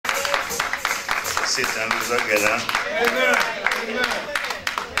Sit and lose again, huh? Amen. Amen.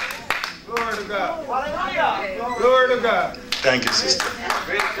 Glory to God. Hallelujah. Glory to God. Thank you, sister.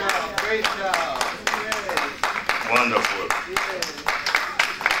 Great job. Great job. Wonderful.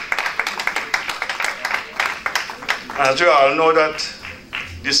 As you all know that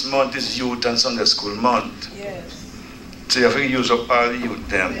this month is Youth and Sunday School month. Yes. So you have to use up all the youth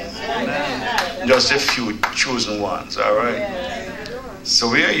them. Yes. Just a few chosen ones, all right? Yes.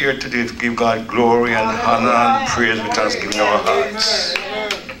 So we are here today to give God glory and honor and praise with thanksgiving in our hearts.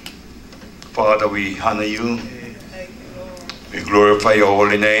 Father, we honor you. We glorify your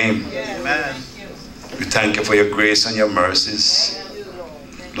holy name. Amen. We thank you for your grace and your mercies.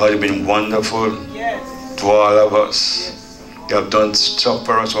 Lord, you've been wonderful to all of us. You have done stuff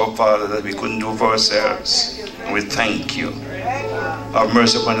for us, oh Father, that we couldn't do for ourselves. And we thank you. Have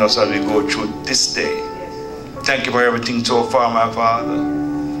mercy upon us as we go through this day. Thank you for everything so far, my Father.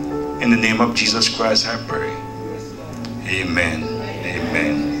 In the name of Jesus Christ, I pray. Amen.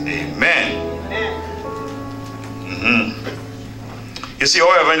 Amen. Amen. You see,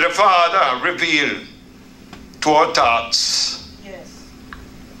 however, the Father revealed to our thoughts.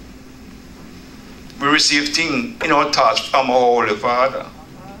 We receive things in our thoughts from our Holy Father.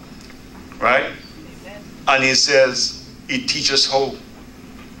 Right? And he says, he teaches how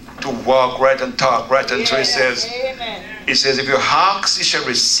to walk right and talk right. And so he says, if you ask, you shall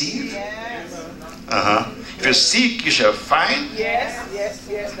receive. If you seek, you shall find.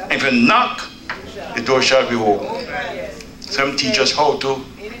 And if you knock, the door shall be open. Some teach us how to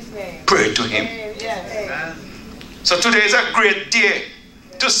pray to him. So today is a great day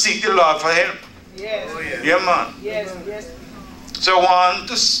to seek the Lord for help. Yeah, man. So I want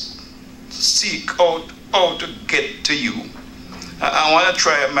to seek out how to get to you. I want to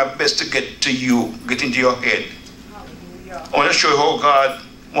try my best to get to you, get into your head. I want to show you how God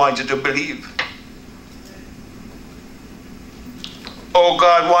wants you to believe. Oh,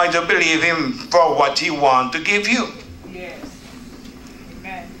 God wants you to believe him for what he wants to give you.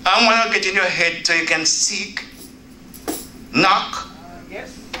 I want to get in your head so you can seek, knock,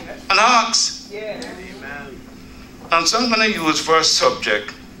 and ask. And so I'm going to use for a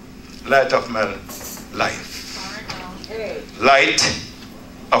subject, light of my life. Light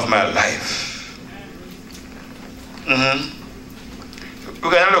of my life. We're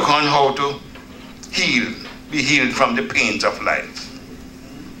going to look on how to heal, be healed from the pains of life.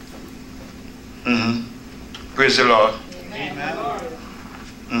 Praise the Lord.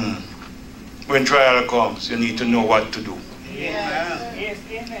 When trial comes, you need to know what to do.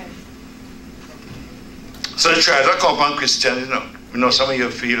 So the trials that come upon Christians, you know, some of you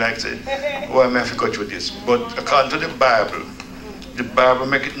feel like, say, oh, I may have to go through this. But according to the Bible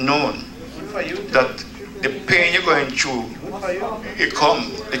make it known that the pain you're going through, it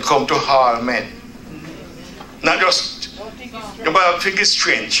come to all men. Not just, the Bible think it's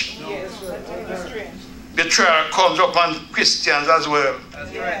strange. The trial comes upon Christians as well.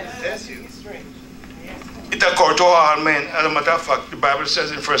 It occurs to all men. As a matter of fact, the Bible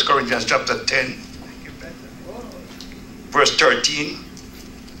says in 1 Corinthians chapter 10, verse 13,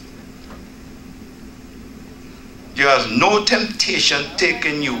 there has no temptation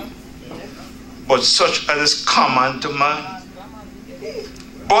taken you, but such as is common to man.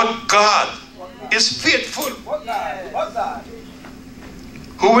 But God is faithful,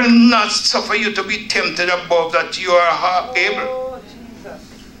 who will not suffer you to be tempted above that you are able,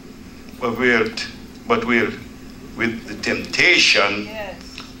 but will with the temptation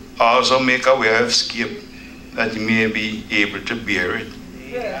also make a way of escape, that you may be able to bear it.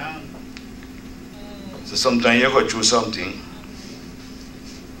 So sometimes you go through something,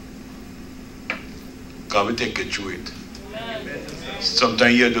 God will take you through it.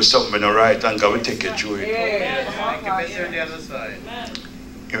 Sometimes you do something right and God will take you through it.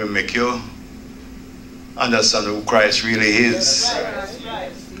 He will make you understand who Christ really is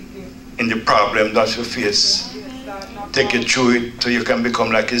in the problem that you face. Take you through it so you can become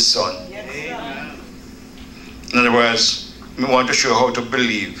like his son. In other words, we want to show you how to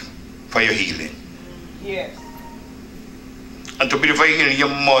believe for your healing. And to believe for your healing, you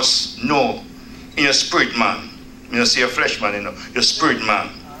must know in your spirit man, you don't see your flesh man, your spirit man,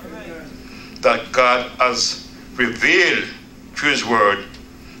 that God has revealed through his word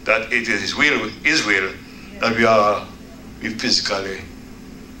that it is his will, that we are physically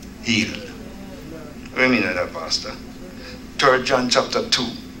healed. What do you mean by that, Pastor? 3 John chapter 2.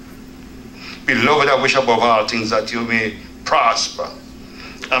 Beloved, I wish above all things that you may prosper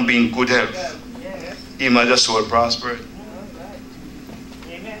and be in good health, even as your soul prosper.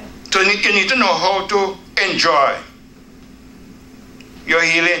 So you need to know how to enjoy your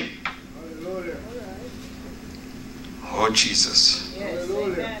healing. Oh, Jesus. Yes.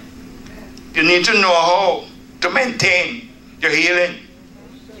 You need to know how to maintain your healing.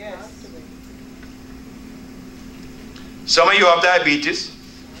 Yes. Some of you have diabetes.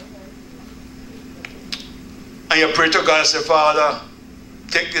 And you pray to God and say, Father,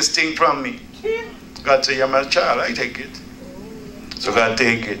 take this thing from me. God say, you're my child, I take it. So God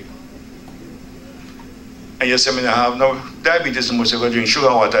take it. And you say, I have no diabetes, so much I go drink sugar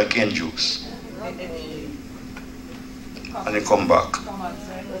water and cane juice. And you come back.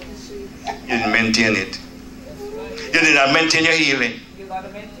 You didn't maintain it. You did not maintain your healing. You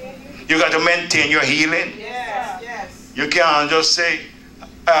got to maintain your healing. Yes. Yes. You can't just say,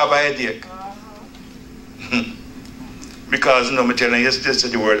 I have a headache. Because, you know, I'm telling you, this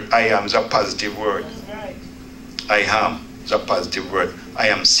is the word I am is a positive word. Right. I am is a positive word. I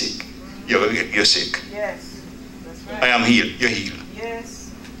am sick. You're sick. Yes. That's right. I am healed. You're healed.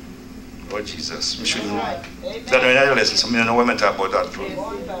 Yes. Oh, Jesus. We should know. Right. That in another lesson, some of you know women talk about that for.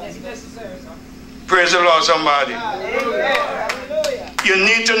 Yes. Praise the Lord, somebody. Amen. Hallelujah. You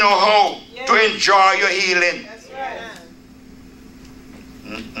need to know how to enjoy your healing. That's right.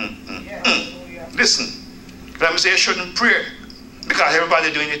 Yes. Listen. Let me say you shouldn't pray because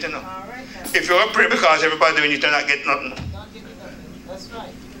everybody doing it, you know. All right now. If you pray because everybody doing it, you're not getting nothing. Don't get nothing. That's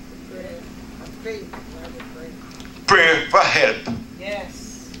right. Pray for help.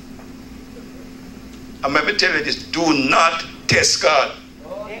 Yes. And let me tell you this, do not test God.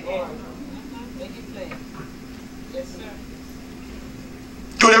 Oh, make it plain. Yes, sir.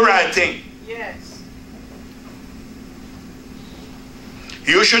 Do the right thing. Yes.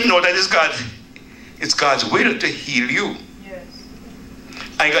 You should know that it's God's will to heal you. Yes.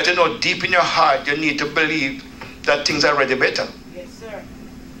 And you got to know deep in your heart, you need to believe that things are already better. Yes, sir.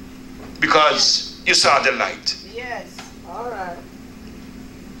 Because you saw the light. Yes. All right.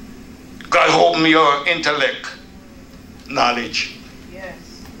 God opened your intellect, knowledge,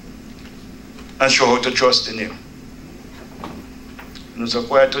 Yes. and show how to trust in Him. And so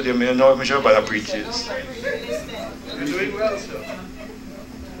quiet today, I know I'm sure about the preachers. You're doing well, sir.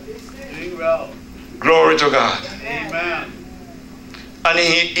 Doing well. Glory to God. Amen. And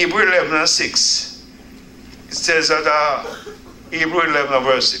in Hebrew 11:6, it says that Hebrew 11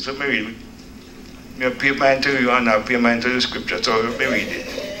 verse 6. Let me read it. I pay mind to you and I pay mind to the scripture. So let me read it.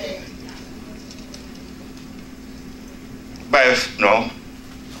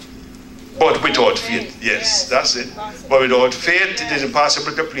 But without faith. Yes, that's it. But without faith, it is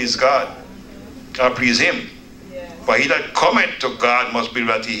impossible to please God or please Him. For he that cometh to God must believe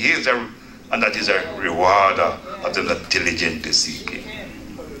that He is, and that is a rewarder of them that diligently seek Him.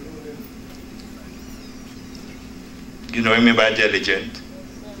 You know what I mean by diligent?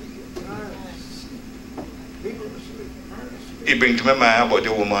 It brings to my mind about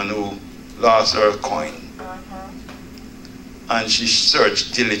the woman who lost her coin. And she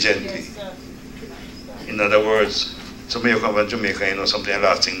searched diligently. In other words, some of you come from Jamaica, you know, something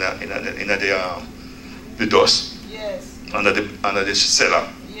lost in the dust. Yes. Under the cellar.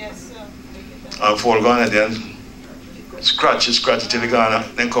 Yes, sir. And fall gone and then scratch it till you gone,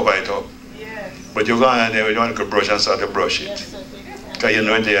 then cover it up. Yes. But you gone and then you want to brush and start to brush it. Yes, sir. Because you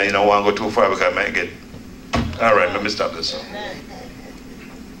know it there, you don't want to go too far because I might get. Alright, let me stop this.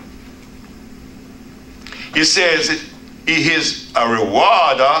 He says He is a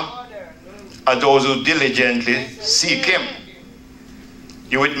rewarder of those who diligently seek Him.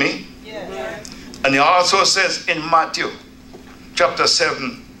 You with me? Yes. And He also says in Matthew chapter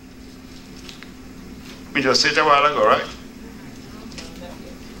 7, we just said it a while ago, right?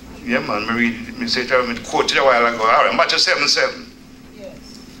 Yeah, man, me say it, me quote it a while ago. All right, Matthew 7:7. Yes.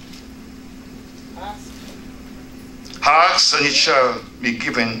 Ask and it shall be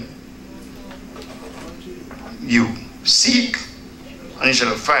given you. Seek and you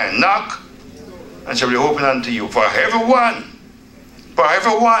shall find. Knock and shall be opened unto you. For everyone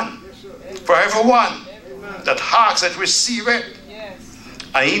that asketh receiveth,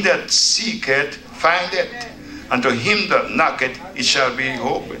 and he that seeketh findeth, and to him that knocketh it shall be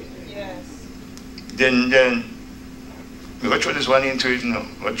opened. Then we go through this one into it now.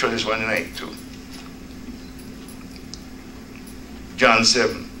 We'll throw this one in it too. John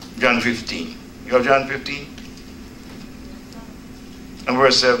 15. You have John 15? And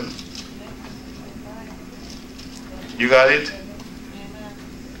verse 7. You got it?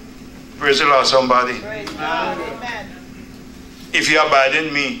 Praise the Lord, somebody. Amen. If you abide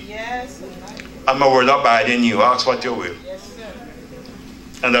in me, Yes. and my word abide in you, ask what you will. Yes, sir.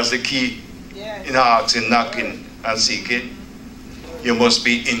 And that's the key Yes. in asking, knocking, and seeking. You must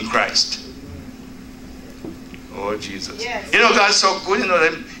be in Christ. Oh, Jesus. Yes. You know, God's so good, you know,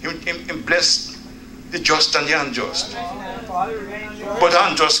 He blessed the just and the unjust. But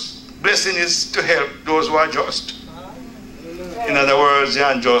unjust blessing is to help those who are just. In other words, the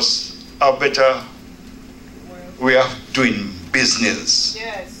unjust are better way of doing business.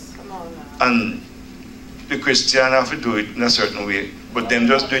 Yes, come on now. And the Christian have to do it in a certain way. But them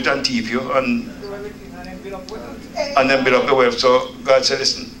just do it and thief you and then build up the wealth. So God said,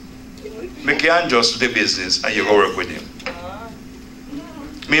 listen, make you unjust to the business and you go work with him.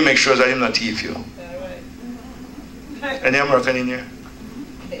 Me make sure that him not thief you. Any American in here?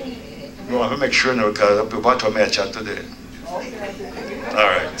 You want to make sure now because people told me I chat today.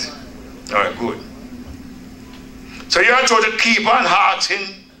 Alright. Alright, good. So you are told to keep on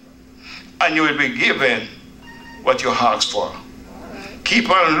asking and you will be given what you ask for. Keep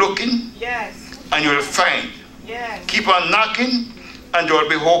on looking, yes, and you will find. yes, Keep on knocking and they will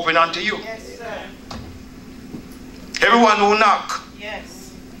be open unto you. yes, sir, Everyone who knock,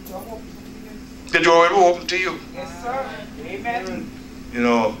 yes, the door will be open to you. yes, sir, amen. You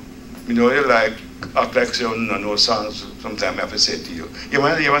know you like act like say, no songs. Sometimes I have to say to you, you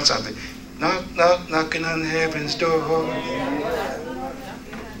want something? Knock, knock, knocking on heaven's door.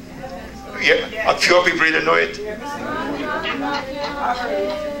 Yeah, a few people really know it.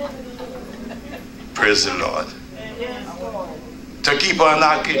 Praise the Lord. To keep on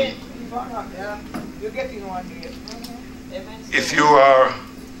knocking. You're getting one day. If you are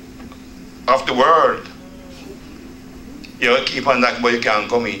of the world, you'll keep on knocking, but you can't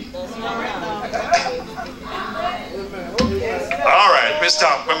come in. All right, we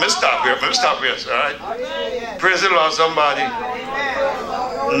stop here. All right. Praise the Lord, somebody.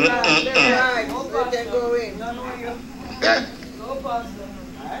 Yeah.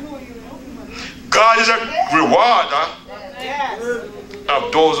 God is a rewarder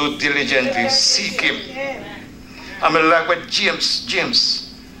of those who diligently seek him. I mean, like what James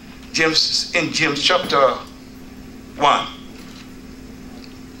in James chapter 1.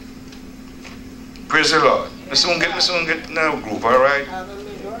 Praise the Lord. We soon get now groove, all right?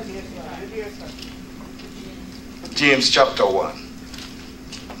 James chapter 1.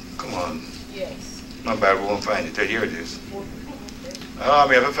 Come on. Yes. My Bible won't find it. Here it is. Oh,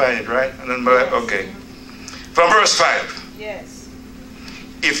 we have to find it, right? And then, okay. From verse 5. Yes.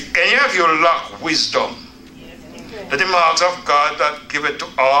 If any of you lack wisdom, let him ask of God that giveth to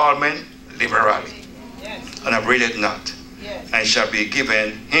all men liberally, Yes. and upbraideth not, Yes. and shall be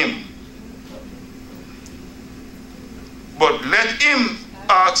given him. But let him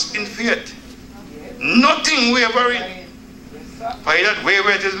ask in faith, nothing wavering. For he that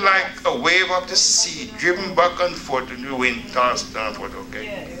wavereth is like a wave of the sea, driven back and forth in the wind, tossed down and forth. Okay.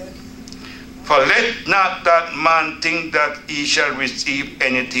 Yes. For let not that man think that he shall receive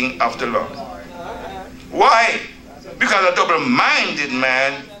anything of the Lord. Why? Because a double-minded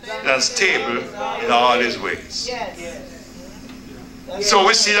man is unstable in all his ways. Yes. So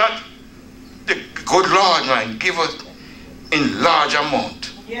we see that the good Lord, man, give us in large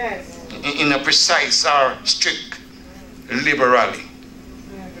amount, Yes. in a precise or strict, liberally.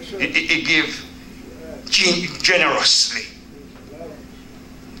 He give generously,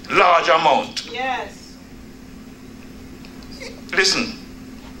 large amount. Yes. Listen,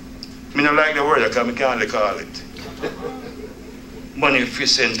 I don't like the word, I can't call it.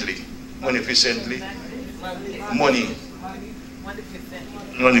 Munificently. Munificently. Money.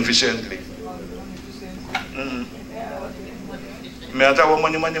 Munificently. Me not talk about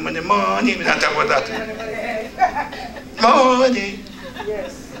money. Me not talk about that. Money.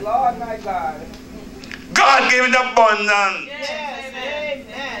 Yes. Lord my God. God gave it abundance. Yes.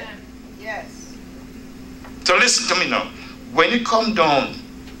 Amen. Yes. So listen to me now. When you come down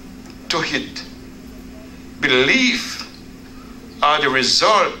to it, belief are the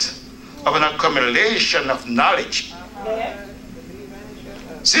result of an accumulation of knowledge.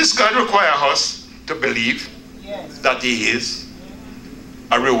 Since God requires us to believe that he is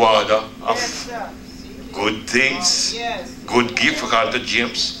a rewarder of good things, good gift, according to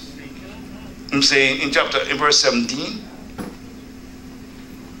James. I'm saying in verse 17,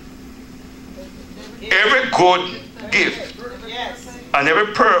 every good gift and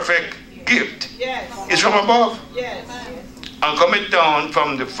every perfect gift is from above and cometh down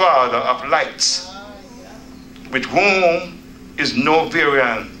from the Father of lights, with whom is no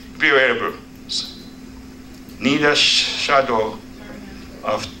variable, neither shadow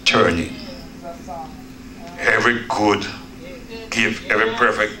of turning. Every good gift, every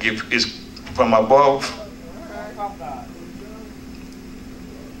perfect gift is from above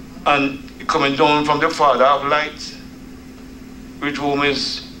and coming down from the Father of lights, with whom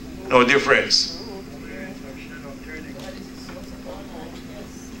is no difference.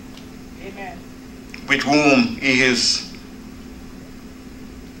 with whom he is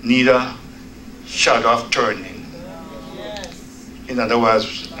neither shadow of turning. Yes. In other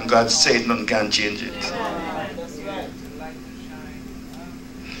words, God said none can change it. That's right.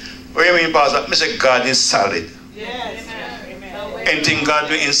 What do you mean, Pastor? I say God is solid. Yes. Anything God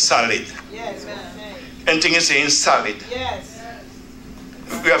do is solid. Yes. Anything is saying solid. Yes.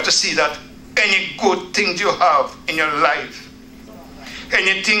 We have to see that any good thing you have in your life,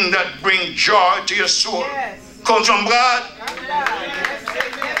 anything that brings joy to your soul, Yes. comes from God.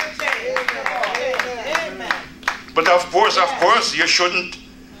 But of course, you shouldn't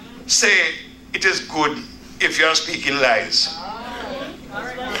say it is good if you are speaking lies,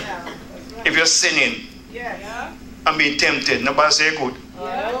 if you're sinning and being tempted. Nobody say good.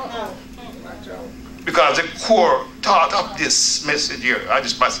 Because the core thought of this message here, or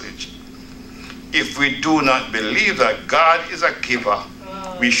this passage, if we do not believe that God is a giver,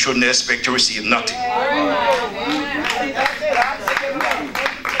 we shouldn't expect to receive nothing.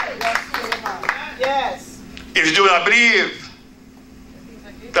 Yes. If you do not believe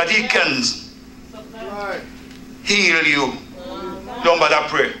that He can heal you, don't bother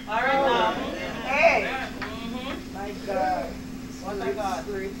pray.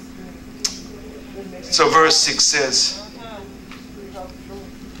 So verse 6 says,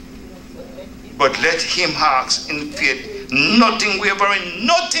 but let him ask in faith, nothing wavering,